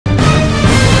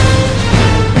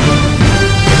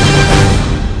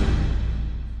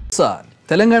మరోసారి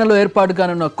తెలంగాణలో ఏర్పాటు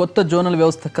కానున్న కొత్త జోనల్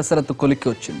వ్యవస్థ కసరత్తు కొలిక్కి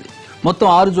వచ్చింది. మొత్తం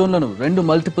 6 జోన్లను 2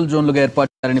 మల్టిపుల్ జోన్లుగా ఏర్పాటు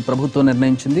చేయాలని ప్రభుత్వం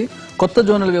నిర్ణయించింది. కొత్త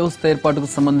జోనల్ వ్యవస్థ ఏర్పాటుకు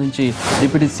సంబంధించి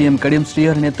డిప్యూటీ సీఎం కడియం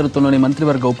శ్రీహరి నేతృత్వంలోని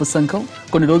మంత్రివర్గ ఉపసంఘం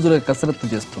కొన్ని రోజులుగా కసరత్తు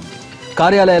చేస్తుంది.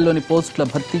 కార్యాలయాల్లోని పోస్టుల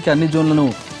భర్తీకి అన్ని జోన్లను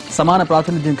సమాన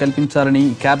ప్రాతినిధ్యం కల్పించాలని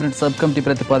కేబినెట్ సబ్ కమిటీ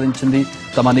ప్రతిపాదించింది.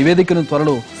 తమ నివేదికను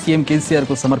త్వరలో సీఎం కేసీఆర్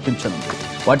కు సమర్పించనుంది.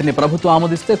 వాటిని ప్రభుత్వం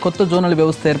ఆమోదిస్తే కొత్త జోనల్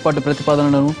వ్యవస్థ ఏర్పాటు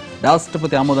ప్రతిపాదనలను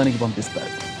రాష్ట్రపతి ఆమోదానికి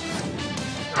పంపిస్తారు.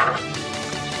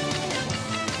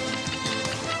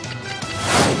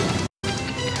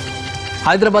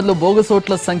 హైదరాబాద్ లో బోగస్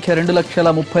ఓట్ల సంఖ్య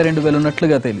 2,32,000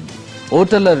 ఉన్నట్లుగా తేలింది.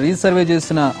 ఓటర్ల రీసర్వే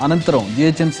చేసిన అనంతరం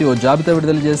జీహెచ్ఎంసీ ఓ జాబితా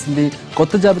విడుదల చేసింది.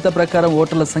 కొత్త జాబితా ప్రకారం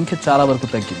ఓటర్ల సంఖ్య చాలా వరకు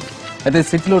తగ్గింది. అయితే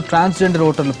సిటీలో ట్రాన్స్జెండర్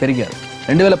ఓటర్లు పెరిగారు.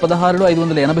 2016లో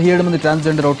 587 మంది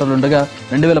ట్రాన్స్జెండర్ ఓటర్లు ఉండగా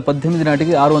 2018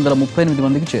 నాటికి 638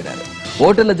 మందికి చేరారు.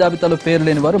 ఓటర్ల జాబితాలో పేరు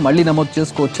లేని వారు మళ్లీ నమోదు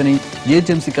చేసుకోవచ్చని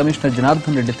జీహెచ్ఎంసీ కమిషనర్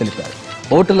జనార్దన్ రెడ్డి తెలిపారు.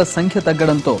 ఓటర్ల సంఖ్య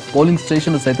తగ్గడంతో పోలింగ్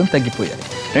స్టేషన్లు సైతం తగ్గిపోయాయి.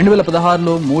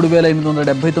 2016లో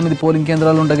 3,879 పోలింగ్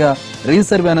కేంద్రాలు ఉండగా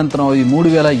రీసర్వే అనంతరం అవి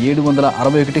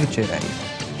 3,761కి చేరాయి.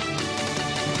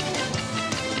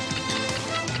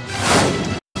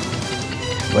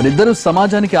 వారిద్దరూ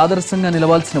సమాజానికి ఆదర్శంగా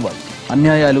నిలవాల్సిన వారు.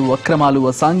 అన్యాయాలు, అక్రమాలు,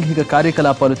 అసాంఘిక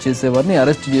కార్యకలాపాలు చేసేవారిని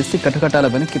అరెస్టు చేసి కటకటాల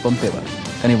వెనక్కి పంపేవారు.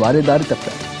 కానీ వారే దారి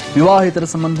తప్పారు. వివాహేతర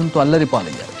సంబంధంతో అల్లరి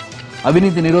పాలయ్యారు.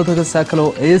 అవినీతి నిరోధక శాఖలో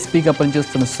ఏఎస్పీగా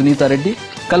పనిచేస్తున్న సునీతారెడ్డి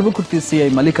కల్వకుర్తి సీఐ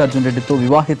మల్లికార్జున రెడ్డితో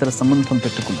వివాహేతర సంబంధం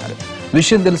పెట్టుకున్నారు.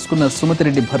 విషయం తెలుసుకున్న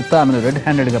సుమతిరెడ్డి భర్త ఆమెను రెడ్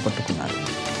హ్యాండెడ్ గా పట్టుకున్నారు.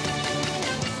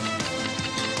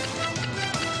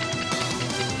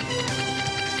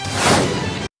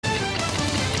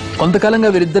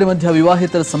 కొంతకాలంగా వీరిద్దరి మధ్య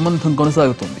వివాహేతర సంబంధం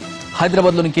కొనసాగుతుంది.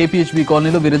 హైదరాబాద్ లోని కేపీహెచ్బీ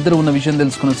కాలనీలో వీరిద్దరు ఉన్న విషయం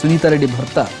తెలుసుకున్న సునీతారెడ్డి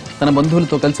భర్త తన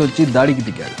బంధువులతో కలిసి వచ్చి దాడికి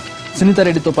దిగాడు.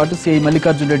 సునీతారెడ్డితో పాటు సీఐ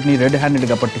మల్లికార్జున రెడ్డిని రెడ్ హ్యాండెడ్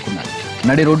గా పట్టుకున్నారు.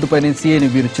 నడి రోడ్డుపైనే సీఐని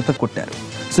వీరు చితక్కొట్టారు.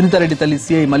 సునీతారెడ్డి తల్లి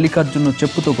సీఐ మల్లికార్జున్ను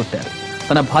చెప్పుతో కొట్టారు.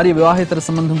 తన భార్య వివాహేతర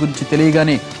సంబంధం గురించి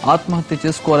తెలియగానే ఆత్మహత్య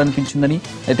చేసుకోవాలనిపించిందని,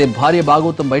 అయితే భార్య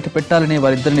భాగోతం బయట పెట్టాలనే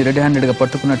వారిద్దరిని రెడ్ హ్యాండెడ్ గా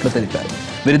పట్టుకున్నట్లు తెలిపారు.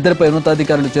 వీరిద్దరిపై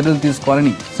ఉన్నతాధికారులు చర్యలు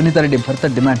తీసుకోవాలని సునీతారెడ్డి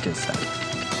భర్త డిమాండ్ చేశారు.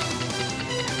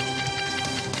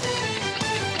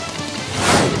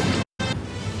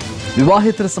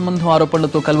 వివాహేతర సంబంధం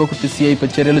ఆరోపణలతో కల్వకుర్తి సీఐపై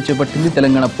చర్యలు చేపట్టింది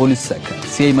తెలంగాణ పోలీస్ శాఖ.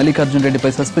 సీఐ మల్లికార్జున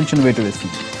రెడ్డిపై సస్పెన్షన్ వేటు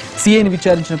వేసింది. సీఐని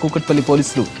విచారించిన కూకట్పల్లి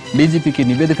పోలీసులు డీజీపీకి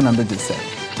నివేదికను అందజేశారు.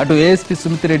 అటు ఏఎస్పీ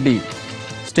సుమితిరెడ్డి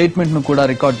స్టేట్మెంట్ ను కూడా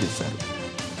రికార్డు చేశారు.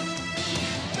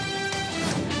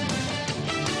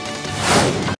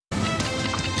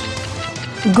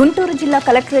 గుంటూరు జిల్లా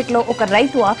కలెక్టరేట్ లో ఒక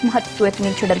రైతు ఆత్మహత్యకు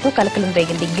యత్నించడంతో కలకలం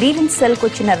రేగింది. గ్రీవెన్స్ సెల్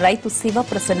కొచ్చిన రైతు శివ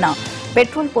ప్రసన్న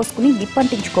పెట్రోల్ పోసుకుని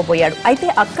నిప్పంటించుకోబోయాడు. అయితే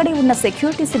అక్కడే ఉన్న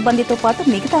సెక్యూరిటీ సిబ్బందితో పాటు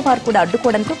మిగతా వారు కూడా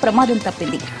అడ్డుకోవడంతో ప్రమాదం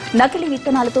తప్పింది. నకిలీ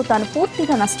విత్తనాలతో తాను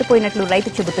పూర్తిగా నష్టపోయినట్లు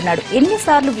రైతు చెబుతున్నాడు.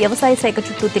 ఎన్నిసార్లు వ్యవసాయ శాఖ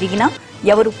చుట్టూ తిరిగినా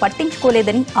ఎవరూ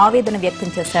పట్టించుకోలేదని ఆవేదన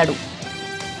వ్యక్తం చేశాడు.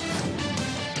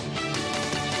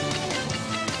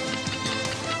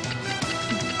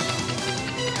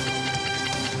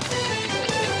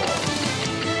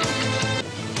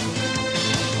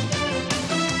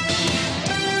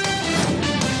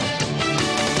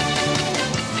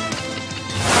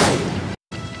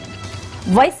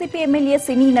 వైసీపీ ఎమ్మెల్యే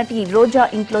సినీ నటి రోజా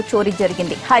ఇంట్లో చోరీ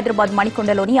జరిగింది. హైదరాబాద్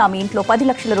మణికొండలోని ఆమె ఇంట్లో 10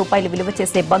 లక్షల రూపాయలు విలువ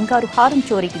చేసే బంగారు హారం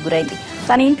చోరీకి గురైంది.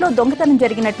 తన ఇంట్లో దొంగతనం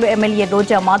జరిగినట్లు ఎమ్మెల్యే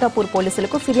రోజా మాదాపూర్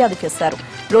పోలీసులకు ఫిర్యాదు చేశారు.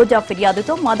 రోజా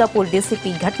ఫిర్యాదుతో మాదాపూర్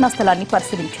డీసీపీ ఘటనా స్థలాన్ని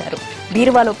పరిశీలించారు.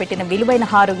 బీరువాలో పెట్టిన విలువైన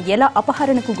హారం ఎలా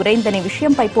అపహరణకు గురైందనే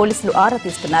విషయంపై పోలీసులు ఆరా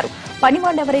తీస్తున్నారు.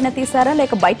 పనివాళ్లెవరైనా తీశారా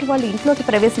లేక బయటి వాళ్లు ఇంట్లోకి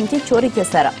ప్రవేశించి చోరీ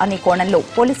చేశారా అనే కోణంలో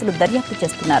పోలీసులు దర్యాప్తు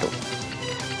చేస్తున్నారు.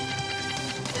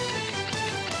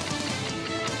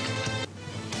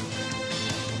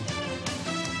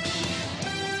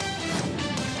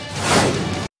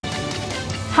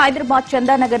 హైదరాబాద్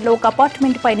చందానగర్ లో ఒక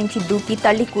అపార్ట్మెంట్ పై నుంచి దూకి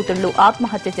తల్లి కూతుళ్లు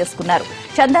ఆత్మహత్య చేసుకున్నారు.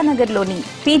 చందానగర్ లోని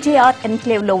పీజేఆర్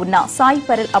ఎన్క్లేవ్ లో ఉన్న సాయి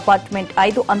పెరల్ అపార్ట్మెంట్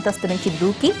 5వ అంతస్తు నుంచి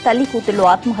దూకి తల్లి కూతుళ్లు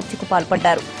ఆత్మహత్యకు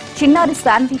పాల్పడ్డారు. చిన్నారి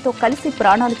శాన్వీతో కలిసి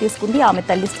ప్రాణాలు తీసుకుంది ఆమె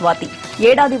తల్లి స్వాతి.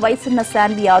 7 ఏళ్ల వయసున్న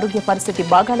శాన్వీ ఆరోగ్య పరిస్థితి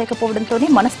బాగాలేకపోవడంతోనే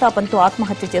మనస్తాపంతో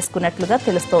ఆత్మహత్య చేసుకున్నట్లుగా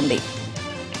తెలుస్తోంది.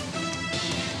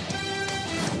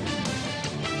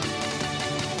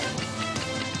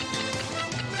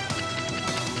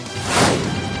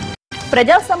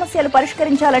 ప్రజా సమస్యలు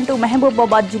పరిష్కరించాలంటూ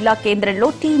మహబూబాబాద్ జిల్లా కేంద్రంలో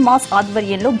టీ-మాస్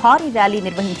ఆధ్వర్యంలో భారీ ర్యాలీ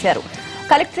నిర్వహించారు.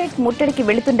 కలెక్టరేట్ ముట్టడికి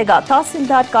వెళుతుండగా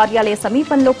తహసీల్దార్ కార్యాలయ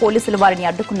సమీపంలో పోలీసులు వారిని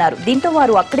అడ్డుకున్నారు. దీంతో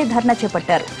వారు అక్కడే ధర్నా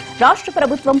చేపట్టారు. రాష్ట్ర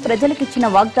ప్రభుత్వం ప్రజలకిచ్చిన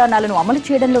వాగ్దానాలను అమలు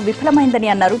చేయడంలో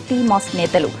విఫలమైందని అన్నారు టీ-మాస్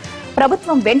నేతలు.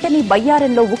 ప్రభుత్వం వెంటనే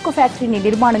బయ్యారంలో ఉక్కు ఫ్యాక్టరీని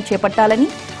నిర్మాణం చేపట్టాలని,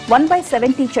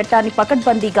 1/70 చట్టాన్ని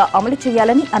పకడ్బందీగా అమలు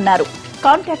చేయాలని అన్నారు.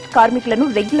 కాంట్రాక్ట్ కార్మికులను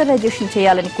రెగ్యులరైజేషన్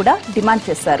చేయాలని కూడా డిమాండ్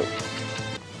చేశారు.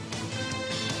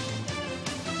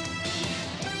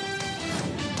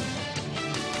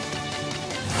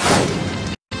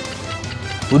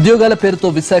 ఉద్యోగాల పేరుతో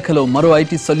విశాఖలో మరో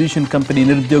ఐటీ సొల్యూషన్ కంపెనీ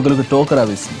నిరుద్యోగులకు టోకరా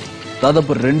వేసింది.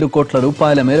 దాదాపు 2 కోట్ల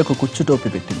రూపాయల మేరకు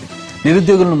కుచ్చుటోపి పెట్టింది.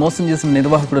 నిరుద్యోగులను మోసం చేసిన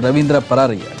నిర్వాహకుడు రవీంద్ర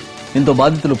పరారయ్యాడు. దీంతో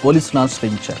బాధితులు పోలీసులను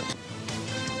ఆశ్రయించారు.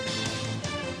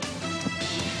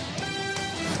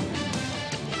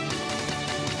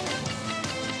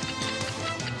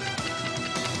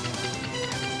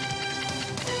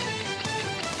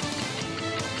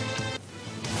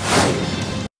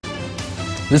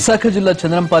 విశాఖ జిల్లా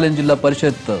చంద్రంపాలెం జిల్లా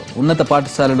పరిషత్ ఉన్నత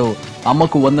పాఠశాలలో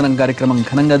అమ్మకు వందనం కార్యక్రమం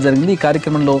ఘనంగా జరిగింది. ఈ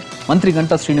కార్యక్రమంలో మంత్రి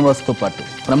గంటా శ్రీనివాస్తో పాటు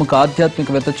ప్రముఖ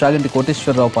ఆధ్యాత్మికవేత్త చాగంటి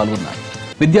కోటేశ్వరరావు పాల్గొన్నారు.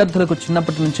 విద్యార్థులకు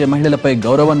చిన్నప్పటి నుంచే మహిళలపై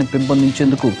గౌరవాన్ని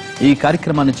పెంపొందించేందుకు ఈ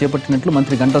కార్యక్రమాన్ని చేపట్టినట్లు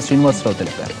మంత్రి గంటా శ్రీనివాసరావు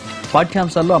తెలిపారు.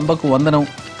 పాఠ్యాంశాల్లో అమ్మకు వందనం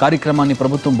కార్యక్రమాన్ని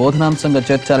ప్రభుత్వం బోధనాంశంగా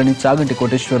చేర్చాలని చాగంటి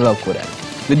కోటేశ్వరరావు కోరారు.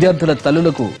 విద్యార్థుల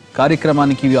తల్లులకు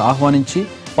కార్యక్రమానికి ఆహ్వానించి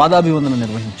పాదాభివందనం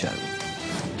నిర్వహించారు.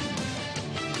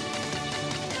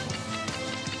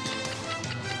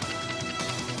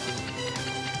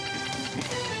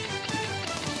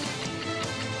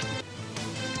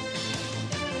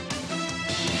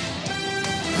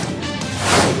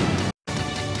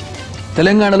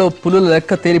 తెలంగాణలో పులుల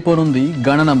లెక్క తేలిపోనుంది.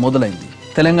 గణన మొదలైంది.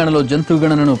 తెలంగాణలో జంతు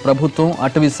గణనను ప్రభుత్వం,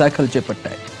 అటవీ శాఖలు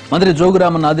చేపట్టాయి. మంత్రి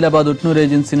జోగురామన్ ఆదిలాబాద్ ఉట్నూరు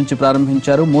ఏజెన్సీ నుంచి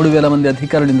ప్రారంభించారు. 3,000 మంది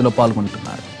అధికారులు ఇందులో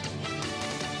పాల్గొంటున్నారు.